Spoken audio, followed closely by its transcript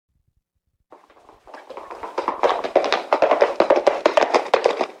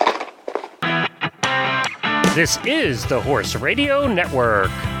This is the Horse Radio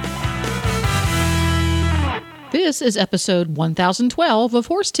Network. This is episode 1012 of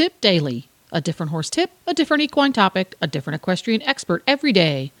Horse Tip Daily. A different horse tip, a different equine topic, a different equestrian expert every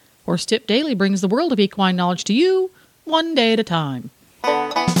day. Horse Tip Daily brings the world of equine knowledge to you, one day at a time.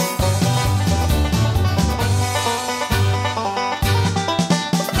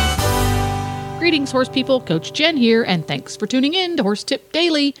 Greetings, horse people. Coach Jen here, and thanks for tuning in to Horse Tip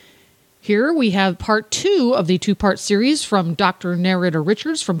Daily. Here we have part 2 of the 2-part series from Dr. Nerida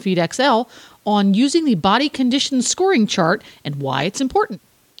Richards from FeedXL on using the body condition scoring chart and why it's important.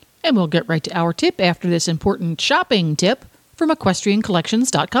 And we'll get right to our tip after this important shopping tip from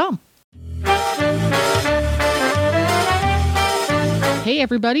equestriancollections.com. Hey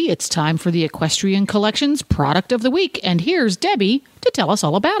everybody, it's time for the Equestrian Collections Product of the Week, and here's Debbie to tell us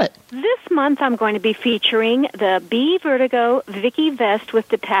all about it. This month I'm going to be featuring the B Vertigo Vicky Vest with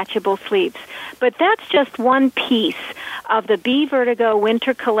detachable sleeves, but that's just one piece of the B Vertigo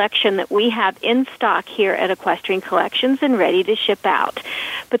winter collection that we have in stock here at Equestrian Collections and ready to ship out.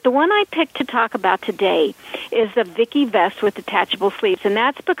 But the one I picked to talk about today is the Vicky Vest with detachable sleeves, and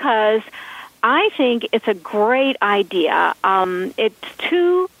that's because I think it's a great idea. It's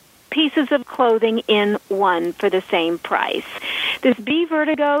 2 pieces of clothing in one for the same price. This B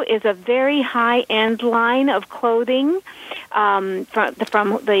Vertigo is a very high-end line of clothing from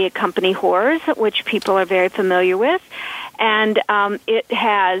the company Horse, which people are very familiar with. And it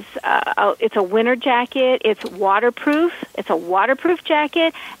has, it's a winter jacket, it's waterproof, it's a waterproof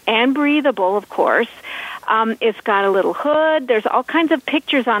jacket, and breathable, of course. It's got a little hood. There's all kinds of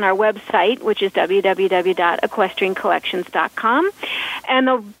pictures on our website, which is www.equestriancollections.com. And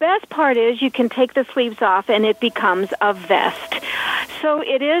the best part is you can take the sleeves off and it becomes a vest. So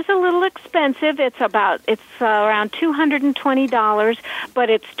it is a little expensive. It's around $220, but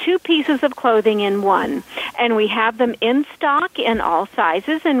it's 2 pieces of clothing in one. And we have them in stock in all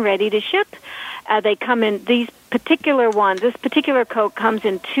sizes and ready to ship. They come in these particular ones. This particular coat comes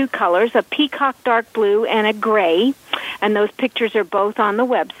in 2 colors, a peacock dark blue and a gray, and those pictures are both on the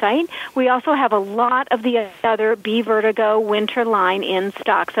website. We also have a lot of the other B Vertigo winter line in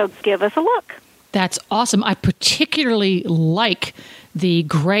stock, so give us a look. That's awesome. I particularly like the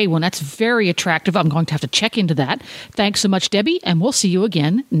gray one. That's very attractive. I'm going to have to check into that. Thanks so much, Debbie, and we'll see you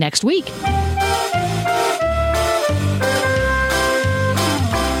again next week.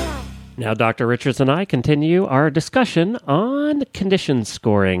 Now, Dr. Richards and I continue our discussion on condition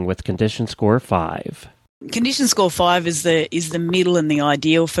scoring with Condition Score 5. Condition Score 5 is the middle and the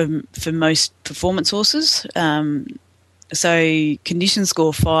ideal for most performance horses. So Condition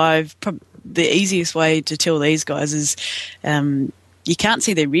Score 5, the easiest way to tell these guys is you can't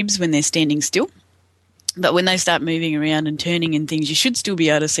see their ribs when they're standing still. But when they start moving around and turning and things, you should still be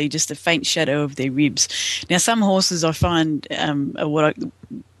able to see just a faint shadow of their ribs. Now, some horses I find are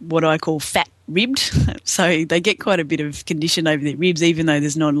what I call fat ribbed, so they get quite a bit of condition over their ribs, even though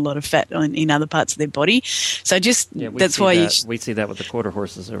there's not a lot of fat in other parts of their body. So that's why we see that with the quarter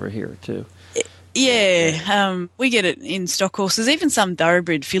horses over here too. Yeah, we get it in stock horses. Even some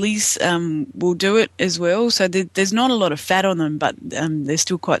thoroughbred fillies will do it as well. So there's not a lot of fat on them, but they're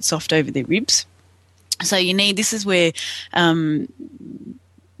still quite soft over their ribs. So this is where you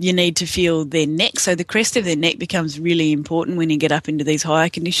need to feel their neck. So the crest of their neck becomes really important when you get up into these higher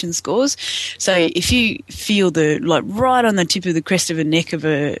condition scores. So if you feel right on the tip of the crest of a neck of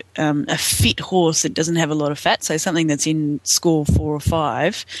a fit horse that doesn't have a lot of fat, so something that's in score 4 or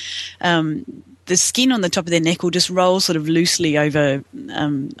 5, the skin on the top of their neck will just roll sort of loosely over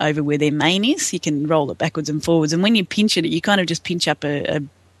where their mane is. You can roll it backwards and forwards. And when you pinch it, you kind of just pinch up a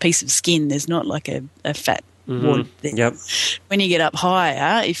piece of skin. There's not like a fat wad there. Yep. When you get up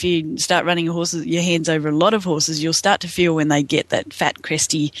higher, if you start running your hands over a lot of horses, you'll start to feel when they get that fat,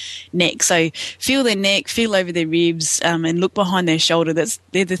 cresty neck. So feel their neck, feel over their ribs, and look behind their shoulder.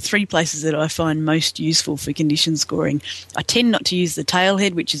 They're the 3 places that I find most useful for condition scoring. I tend not to use the tail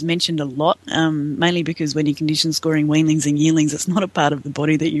head, which is mentioned a lot, mainly because when you're condition scoring weanlings and yearlings, it's not a part of the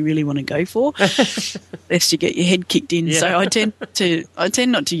body that you really want to go for, lest you get your head kicked in. Yeah. So I tend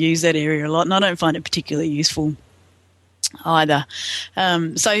not to use that area a lot, and I don't find it particularly useful either.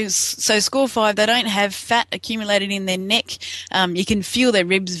 So score 5, they don't have fat accumulated in their neck. You can feel their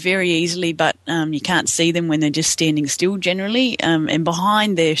ribs very easily, but you can't see them when they're just standing still generally. And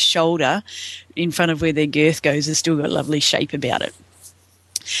behind their shoulder, in front of where their girth goes, has still got a lovely shape about it.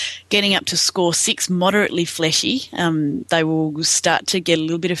 Getting up to score 6, moderately fleshy, they will start to get a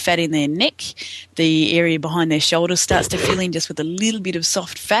little bit of fat in their neck. The area behind their shoulders starts to fill in just with a little bit of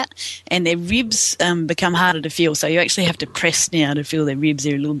soft fat, and their ribs become harder to feel. So you actually have to press now to feel their ribs.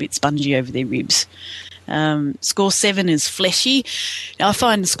 They're a little bit spongy over their ribs. Score 7 is fleshy. Now, I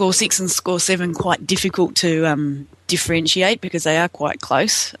find score 6 and score 7 quite difficult to differentiate because they are quite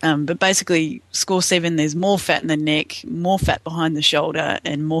close. But basically, score 7, there's more fat in the neck, more fat behind the shoulder,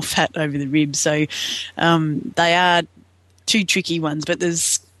 and more fat over the ribs. So they are two tricky ones. But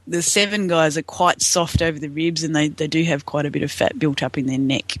the 7 guys are quite soft over the ribs, and they do have quite a bit of fat built up in their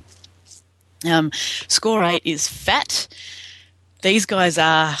neck. Score 8 is fat. These guys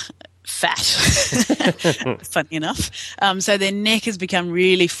are fat, funny enough. So their neck has become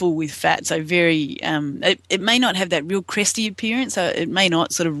really full with fat. So very, it may not have that real cresty appearance. So it may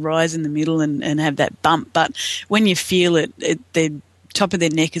not sort of rise in the middle and have that bump. But when you feel it, their top of their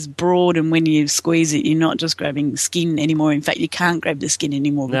neck is broad, and when you squeeze it, you're not just grabbing skin anymore. In fact, you can't grab the skin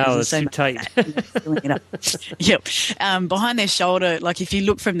anymore. No, it's too tight. It up. Yep. Behind their shoulder, like if you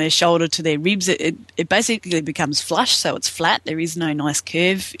look from their shoulder to their ribs, it basically becomes flush, so it's flat. There is no nice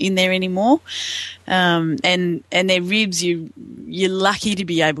curve in there anymore. And their ribs, you're lucky to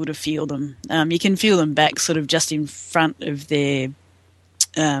be able to feel them. You can feel them back sort of just in front of their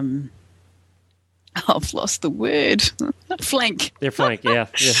I've lost the word. Flank. Their flank, yeah.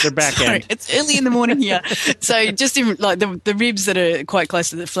 Their back end. It's early in the morning here. So just in, like the ribs that are quite close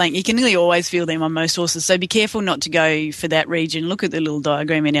to the flank, you can nearly always feel them on most horses. So be careful not to go for that region. Look at the little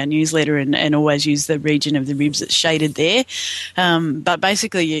diagram in our newsletter and always use the region of the ribs that's shaded there. But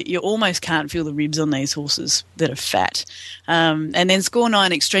basically you almost can't feel the ribs on these horses that are fat. And then score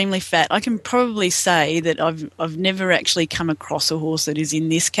 9, extremely fat. I can probably say that I've never actually come across a horse that is in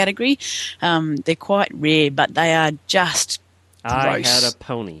this category. They're quite rare, but they are just gross. I had a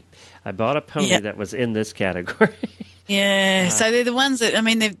pony. I bought a pony that was in this category. Yeah, so they're the ones that, I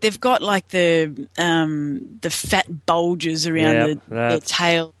mean, they've got like the fat bulges around their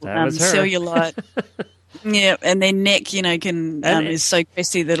tail, cellulite. Yeah, and their neck, is so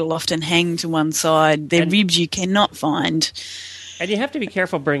cresty that it'll often hang to one side. Their ribs you cannot find. And you have to be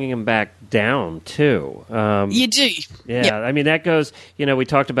careful bringing them back down, too. You do. Yeah, yep. I mean, that goes, we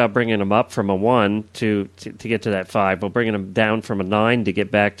talked about bringing them up from a 1 to get to that 5. Well, bringing them down from a 9 to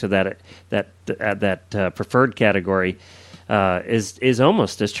get back to that preferred category is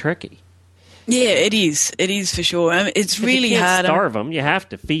almost as tricky. Yeah, it is. It is for sure. It's really you can't hard. Starve them. You have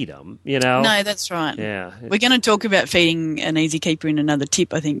to feed them. No, that's right. Yeah, we're going to talk about feeding an easy keeper in another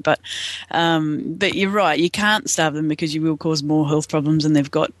tip, I think. But you're right. You can't starve them because you will cause more health problems than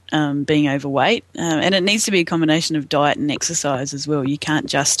they've got being overweight. And it needs to be a combination of diet and exercise as well. You can't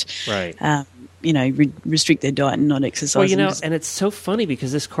just restrict their diet and not exercise. Well, and it's so funny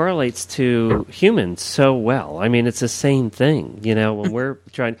because this correlates to humans so well. I mean, it's the same thing, when we're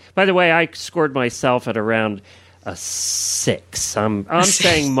trying. By the way, I scored myself at around a 6. I'm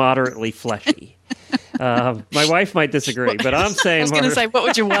saying moderately fleshy. My wife might disagree, but I'm saying... I was going to say, what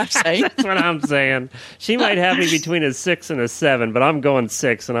would your wife say? That's what I'm saying. She might have me between a 6 and a 7, but I'm going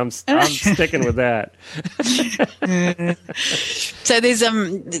 6, and I'm sticking with that. So there's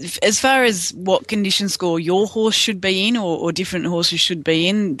as far as what condition score your horse should be in, or different horses should be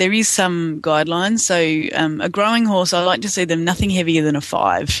in, there is some guidelines. So a growing horse, I like to see them nothing heavier than a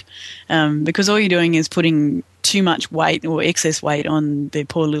 5, because all you're doing is putting too much weight or excess weight on their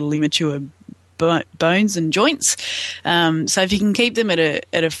poor little immature bones and joints. So if you can keep them at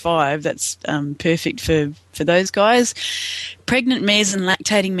a 5, that's perfect for those guys. Pregnant mares and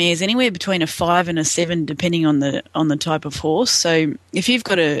lactating mares, anywhere between a 5 and a 7, depending on the type of horse. So if you've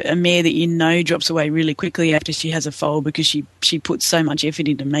got a mare that drops away really quickly after she has a foal because she puts so much effort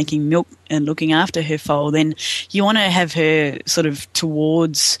into making milk and looking after her foal, then you want to have her sort of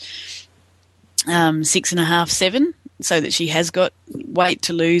towards 6.5, 7. So that she has got weight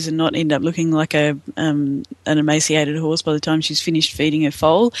to lose and not end up looking like an emaciated horse by the time she's finished feeding her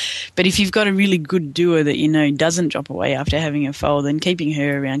foal. But if you've got a really good doer that doesn't drop away after having a foal, then keeping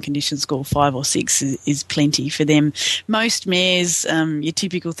her around condition score 5 or 6 is plenty for them. Most mares, your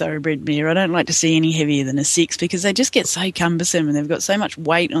typical thoroughbred mare, I don't like to see any heavier than a 6 because they just get so cumbersome and they've got so much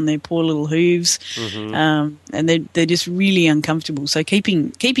weight on their poor little hooves, and they're just really uncomfortable. So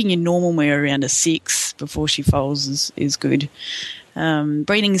keeping your normal mare around a 6 before she foals is good.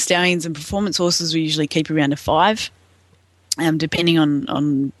 Breeding stallions and performance horses we usually keep around a 5, depending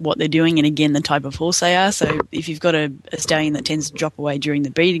on what they're doing and, again, the type of horse they are. So if you've got a stallion that tends to drop away during the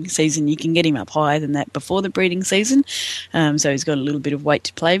breeding season, you can get him up higher than that before the breeding season. So he's got a little bit of weight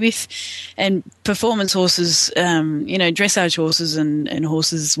to play with. And performance horses, dressage horses and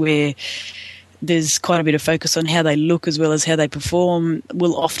horses where there's quite a bit of focus on how they look as well as how they perform,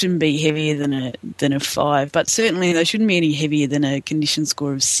 will often be heavier than a 5. But certainly they shouldn't be any heavier than a condition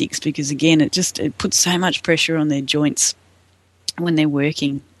score of 6 because, again, it puts so much pressure on their joints when they're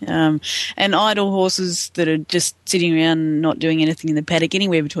working. And idle horses that are just sitting around not doing anything in the paddock,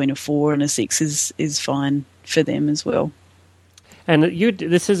 anywhere between a 4 and a 6 is fine for them as well. And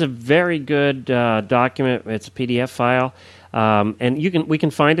this is a very good document. It's a PDF file, and we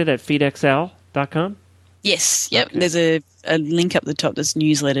can find it at feedxl.com. Yes, yep. Okay. There's a link up the top that's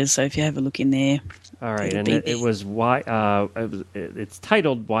newsletters, so if you have a look in there. All right, and it was it's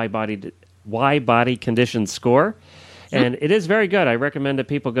titled Why Body Conditions Score, and it is very good. I recommend that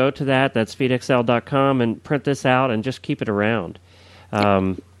people go to that. That's feedxl.com and print this out and just keep it around.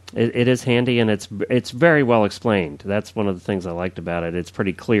 It is handy, and it's very well explained. That's one of the things I liked about it. It's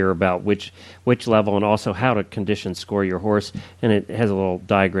pretty clear about which level and also how to condition score your horse, and it has a little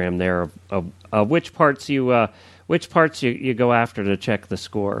diagram there of which parts you go after to check the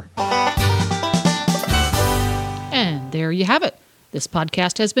score. And there you have it. This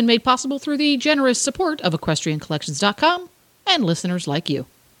podcast has been made possible through the generous support of EquestrianCollections.com and listeners like you.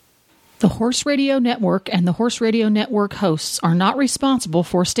 The Horse Radio Network and the Horse Radio Network hosts are not responsible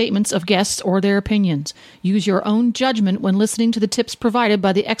for statements of guests or their opinions. Use your own judgment when listening to the tips provided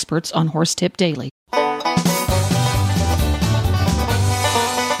by the experts on Horse Tip Daily.